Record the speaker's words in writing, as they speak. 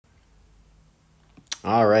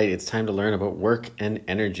All right, it's time to learn about work and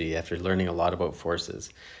energy after learning a lot about forces.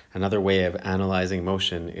 Another way of analyzing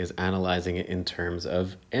motion is analyzing it in terms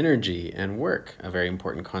of energy and work, a very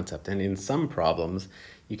important concept. And in some problems,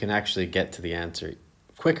 you can actually get to the answer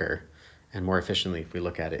quicker and more efficiently if we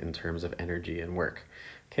look at it in terms of energy and work.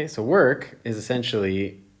 Okay, so work is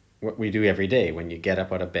essentially what we do every day when you get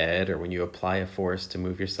up out of bed or when you apply a force to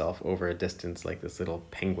move yourself over a distance like this little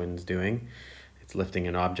penguin's doing. It's lifting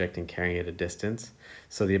an object and carrying it a distance.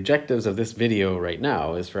 So the objectives of this video right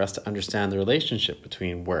now is for us to understand the relationship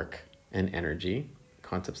between work and energy,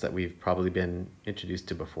 concepts that we've probably been introduced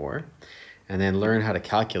to before, and then learn how to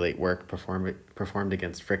calculate work performed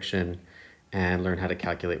against friction and learn how to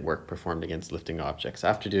calculate work performed against lifting objects.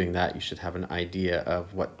 After doing that, you should have an idea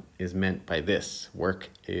of what is meant by this. Work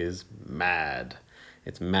is mad.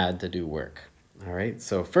 It's mad to do work. All right,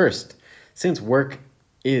 so first, since work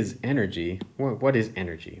is energy, what is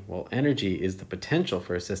energy? Well, energy is the potential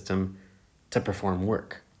for a system to perform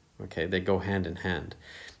work. Okay, they go hand in hand.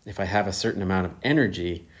 If I have a certain amount of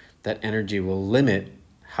energy, that energy will limit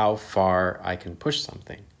how far I can push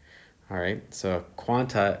something. All right, so a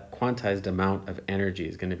quantized amount of energy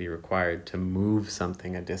is going to be required to move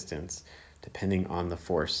something a distance, depending on the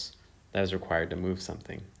force that is required to move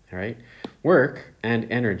something. All right, work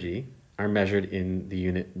and energy are measured in the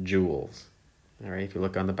unit joules. All right, if you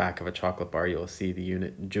look on the back of a chocolate bar, you'll see the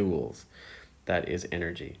unit joules. That is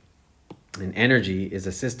energy. And energy is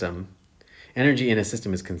a system. Energy in a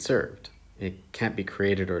system is conserved. It can't be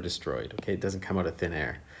created or destroyed. Okay, it doesn't come out of thin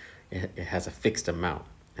air. It has a fixed amount.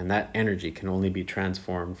 And that energy can only be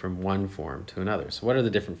transformed from one form to another. So what are the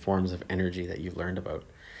different forms of energy that you've learned about?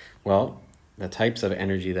 Well, the types of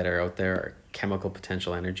energy that are out there are chemical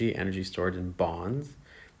potential energy, energy stored in bonds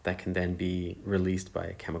that can then be released by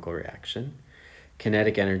a chemical reaction.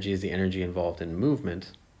 Kinetic energy is the energy involved in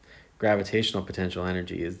movement. Gravitational potential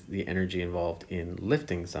energy is the energy involved in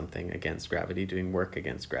lifting something against gravity, doing work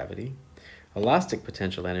against gravity. Elastic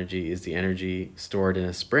potential energy is the energy stored in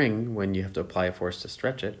a spring when you have to apply a force to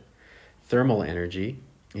stretch it. Thermal energy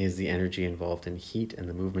is the energy involved in heat and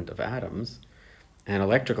the movement of atoms. And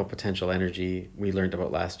electrical potential energy, we learned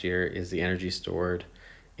about last year, is the energy stored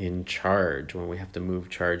in charge when we have to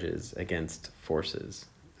move charges against forces.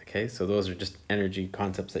 Okay, so those are just energy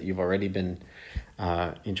concepts that you've already been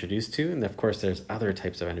introduced to. And of course, there's other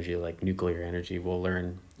types of energy like nuclear energy we'll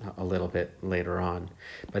learn a little bit later on.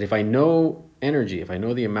 But if I know energy, if I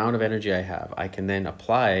know the amount of energy I have, I can then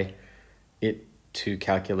apply it to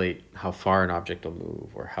calculate how far an object will move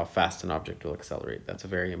or how fast an object will accelerate. That's a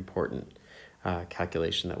very important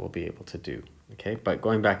calculation that we'll be able to do. Okay, but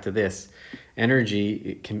going back to this,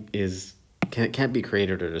 energy can't be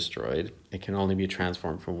created or destroyed. It can only be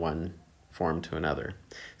transformed from one form to another.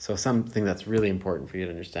 So something that's really important for you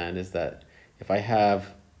to understand is that if I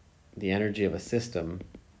have the energy of a system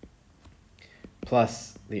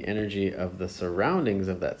plus the energy of the surroundings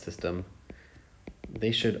of that system,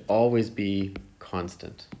 they should always be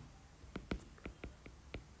constant.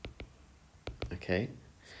 Okay,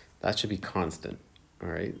 that should be constant. All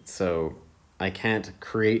right, so I can't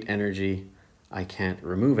create energy, I can't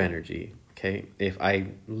remove energy. Okay, if I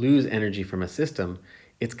lose energy from a system,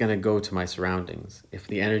 it's going to go to my surroundings. If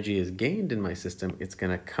the energy is gained in my system, it's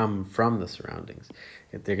going to come from the surroundings.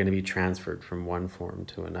 They're going to be transferred from one form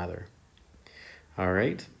to another. All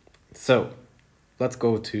right, so let's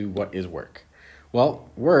go to what is work. Well,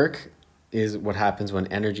 work is what happens when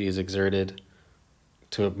energy is exerted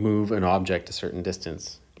to move an object a certain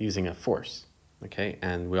distance using a force. Okay,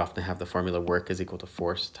 and we often have the formula work is equal to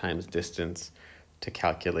force times distance to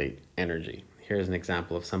calculate energy. Here's an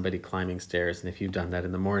example of somebody climbing stairs, and if you've done that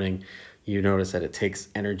in the morning, you notice that it takes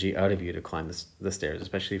energy out of you to climb the stairs,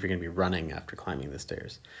 especially if you're going to be running after climbing the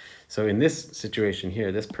stairs. So in this situation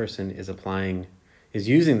here, this person is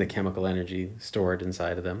using the chemical energy stored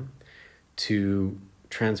inside of them to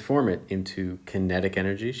transform it into kinetic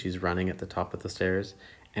energy. She's running at the top of the stairs,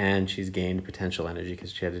 and she's gained potential energy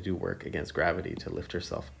because she had to do work against gravity to lift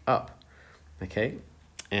herself up. Okay,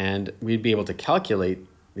 and we'd be able to calculate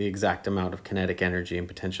the exact amount of kinetic energy and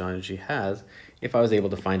potential energy has if I was able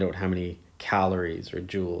to find out how many calories or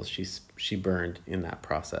joules she burned in that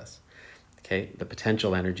process. Okay, the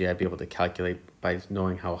potential energy I'd be able to calculate by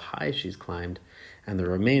knowing how high she's climbed, and the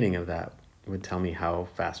remaining of that would tell me how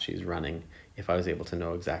fast she's running if I was able to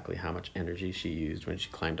know exactly how much energy she used when she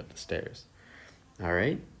climbed up the stairs. All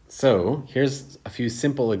right, so here's a few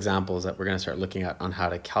simple examples that we're going to start looking at on how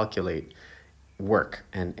to calculate work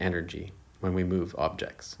and energy when we move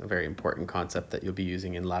objects, a very important concept that you'll be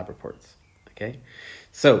using in lab reports. Okay,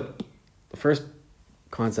 so the first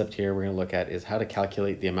concept here we're going to look at is how to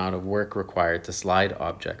calculate the amount of work required to slide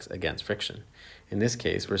objects against friction. In this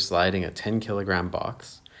case, we're sliding a 10 kilogram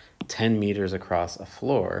box 10 meters across a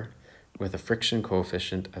floor with a friction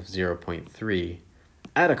coefficient of 0.3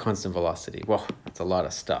 at a constant velocity. Well, that's a lot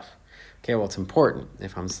of stuff. Okay, well, it's important.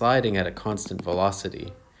 If I'm sliding at a constant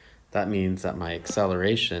velocity, that means that my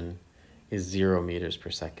acceleration is 0 meters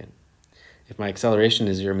per second. If my acceleration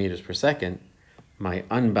is 0 meters per second, my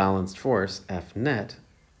unbalanced force, F net,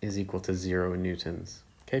 is equal to 0 newtons.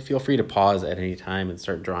 Okay, feel free to pause at any time and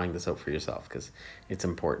start drawing this out for yourself because it's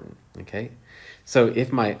important, okay? So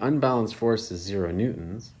if my unbalanced force is 0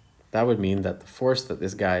 newtons, that would mean that the force that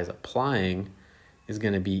this guy is applying is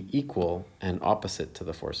going to be equal and opposite to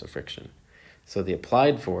the force of friction. So the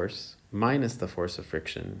applied force minus the force of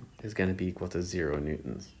friction is going to be equal to 0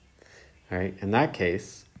 newtons. All right, in that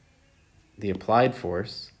case, the applied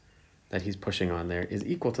force that he's pushing on there is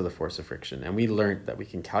equal to the force of friction. And we learned that we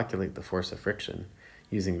can calculate the force of friction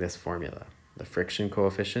using this formula. The friction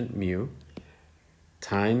coefficient, mu,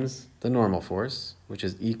 times the normal force, which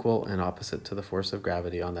is equal and opposite to the force of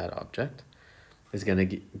gravity on that object, is going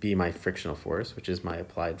to be my frictional force, which is my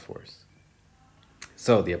applied force.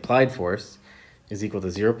 So the applied force is equal to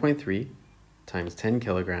 0.3 times 10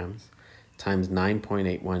 kilograms times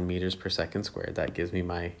 9.81 meters per second squared. That gives me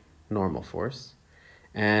my normal force.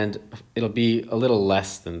 And it'll be a little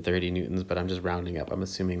less than 30 newtons, but I'm just rounding up. I'm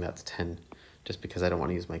assuming that's 10 just because I don't want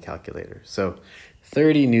to use my calculator. So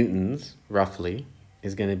 30 newtons, roughly,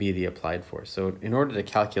 is going to be the applied force. So in order to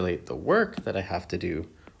calculate the work that I have to do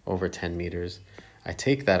over 10 meters, I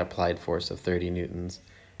take that applied force of 30 newtons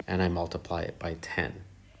and I multiply it by 10.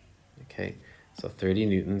 Okay, so 30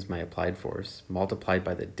 newtons, my applied force, multiplied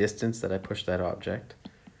by the distance that I push that object,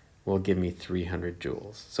 will give me 300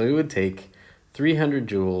 joules. So it would take 300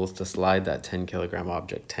 joules to slide that 10 kilogram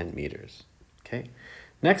object 10 meters. Okay,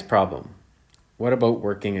 next problem. What about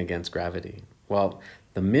working against gravity? Well,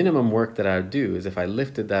 the minimum work that I would do is if I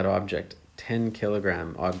lifted that object, 10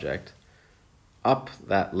 kilogram object, up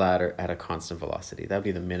that ladder at a constant velocity. That would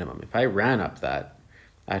be the minimum. If I ran up that,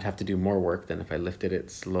 I'd have to do more work than if I lifted it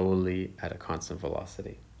slowly at a constant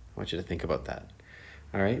velocity. I want you to think about that.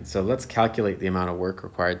 All right, so let's calculate the amount of work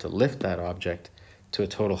required to lift that object to a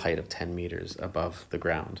total height of 10 meters above the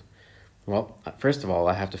ground. Well, first of all,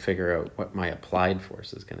 I have to figure out what my applied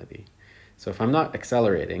force is going to be. So if I'm not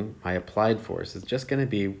accelerating, my applied force is just going to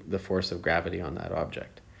be the force of gravity on that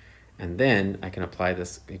object. And then I can apply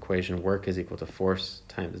this equation, work is equal to force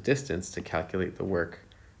times distance, to calculate the work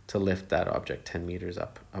to lift that object 10 meters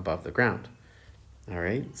up above the ground. All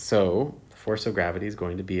right, so the force of gravity is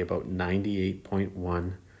going to be about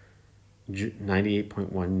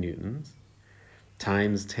 98.1 newtons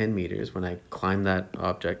times 10 meters. When I climb that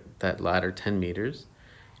object, that ladder 10 meters,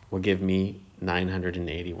 will give me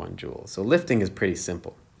 981 joules. So lifting is pretty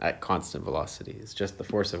simple at constant velocity. It's just the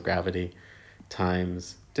force of gravity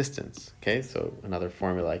times distance. Okay, so another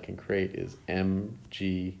formula I can create is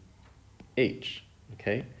mgh.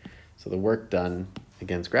 Okay, so the work done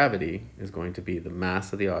against gravity is going to be the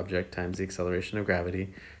mass of the object times the acceleration of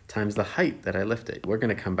gravity times the height that I lifted. We're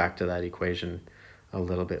going to come back to that equation a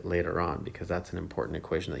little bit later on because that's an important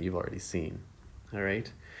equation that you've already seen. All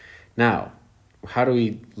right, now how do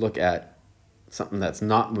we look at something that's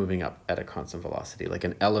not moving up at a constant velocity, like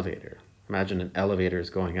an elevator? Imagine an elevator is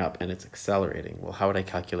going up and it's accelerating. Well, how would I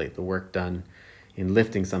calculate the work done in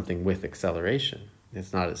lifting something with acceleration?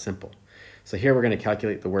 It's not as simple. So here we're going to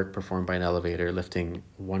calculate the work performed by an elevator lifting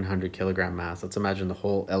 100 kilogram mass. Let's imagine the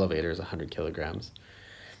whole elevator is 100 kilograms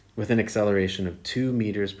with an acceleration of 2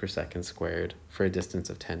 meters per second squared for a distance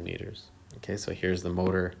of 10 meters. Okay, so here's the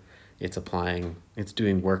motor. It's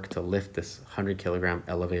doing work to lift this 100 kilogram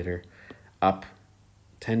elevator up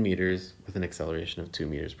 10 meters with an acceleration of 2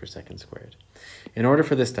 meters per second squared. In order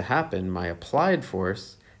for this to happen, my applied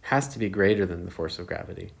force has to be greater than the force of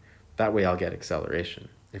gravity. That way I'll get acceleration.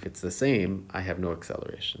 If it's the same, I have no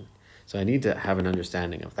acceleration. So I need to have an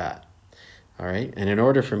understanding of that. All right, and in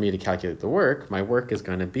order for me to calculate the work, my work is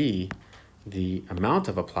going to be the amount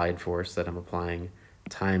of applied force that I'm applying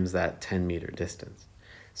times that 10 meter distance.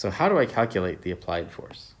 So how do I calculate the applied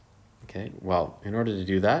force? Okay, well, in order to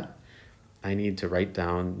do that, I need to write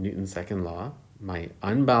down Newton's second law. My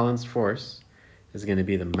unbalanced force is going to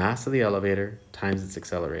be the mass of the elevator times its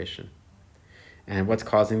acceleration. And what's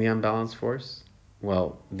causing the unbalanced force?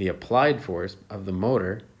 Well, the applied force of the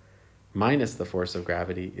motor minus the force of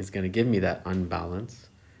gravity is going to give me that unbalance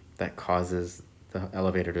that causes the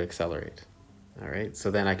elevator to accelerate. All right, so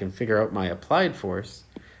then I can figure out my applied force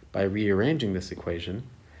by rearranging this equation.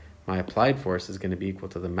 My applied force is going to be equal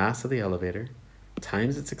to the mass of the elevator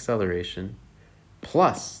times its acceleration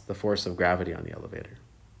plus the force of gravity on the elevator.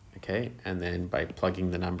 Okay, and then by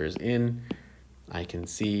plugging the numbers in, I can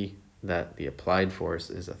see that the applied force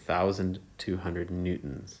is 1,200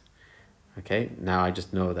 newtons. Okay, now I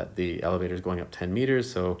just know that the elevator is going up 10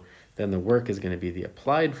 meters, so then the work is going to be the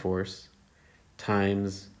applied force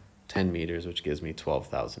times 10 meters, which gives me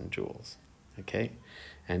 12,000 joules. Okay,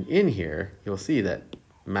 and in here, you'll see that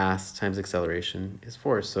mass times acceleration is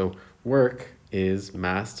force. So work is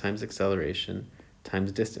mass times acceleration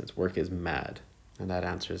times distance. Work is mad. And that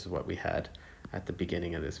answers what we had at the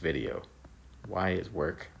beginning of this video. Why is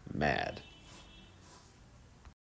work mad?